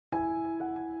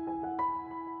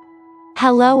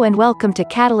Hello and welcome to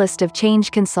Catalyst of Change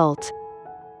Consult.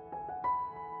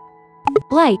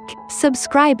 Like,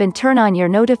 subscribe and turn on your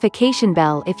notification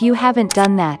bell if you haven't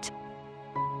done that.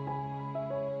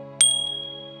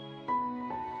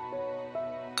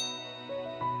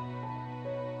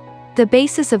 The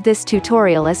basis of this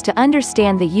tutorial is to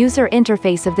understand the user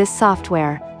interface of this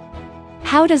software.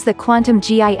 How does the Quantum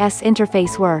GIS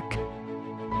interface work?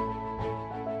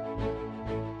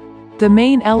 The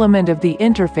main element of the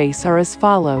interface are as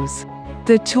follows: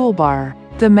 the toolbar,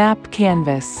 the map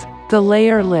canvas, the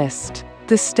layer list,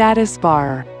 the status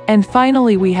bar, and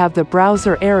finally we have the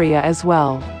browser area as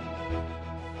well.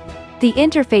 The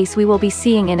interface we will be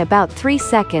seeing in about 3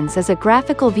 seconds is a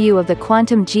graphical view of the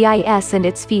Quantum GIS and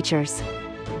its features.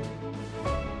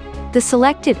 The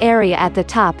selected area at the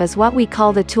top is what we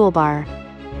call the toolbar.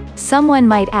 Someone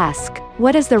might ask,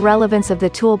 what is the relevance of the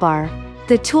toolbar?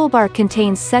 The toolbar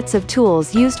contains sets of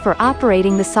tools used for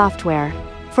operating the software.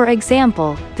 For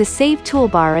example, the Save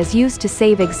toolbar is used to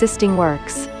save existing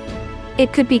works.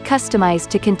 It could be customized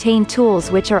to contain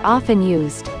tools which are often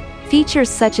used. Features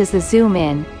such as the zoom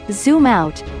in, zoom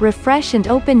out, refresh and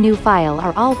open new file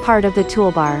are all part of the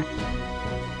toolbar.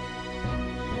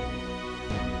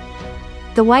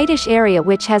 The whitish area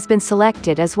which has been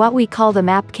selected is what we call the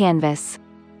map canvas.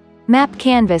 Map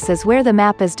canvas is where the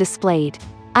map is displayed.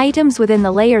 Items within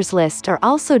the layers list are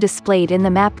also displayed in the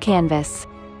map canvas.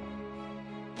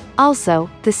 Also,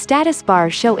 the status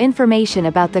bars show information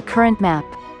about the current map.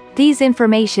 These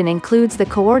information includes the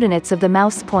coordinates of the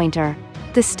mouse pointer.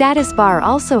 The status bar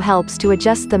also helps to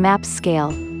adjust the map's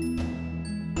scale.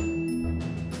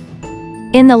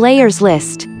 In the layers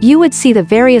list, you would see the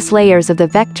various layers of the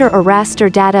vector or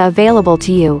raster data available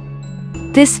to you.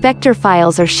 This vector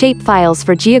files are shapefiles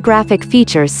for geographic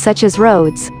features such as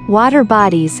roads, water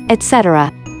bodies,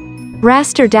 etc.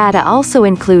 Raster data also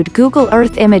include Google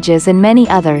Earth images and many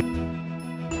other.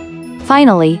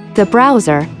 Finally, the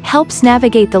browser helps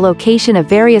navigate the location of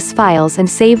various files and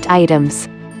saved items.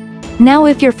 Now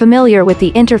if you're familiar with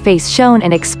the interface shown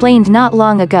and explained not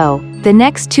long ago, the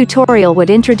next tutorial would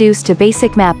introduce to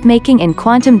basic map making in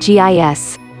Quantum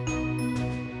GIS.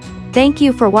 Thank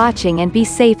you for watching and be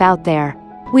safe out there.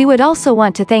 We would also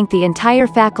want to thank the entire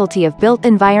faculty of Built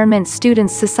Environment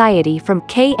Students Society from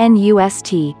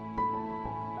KNUST.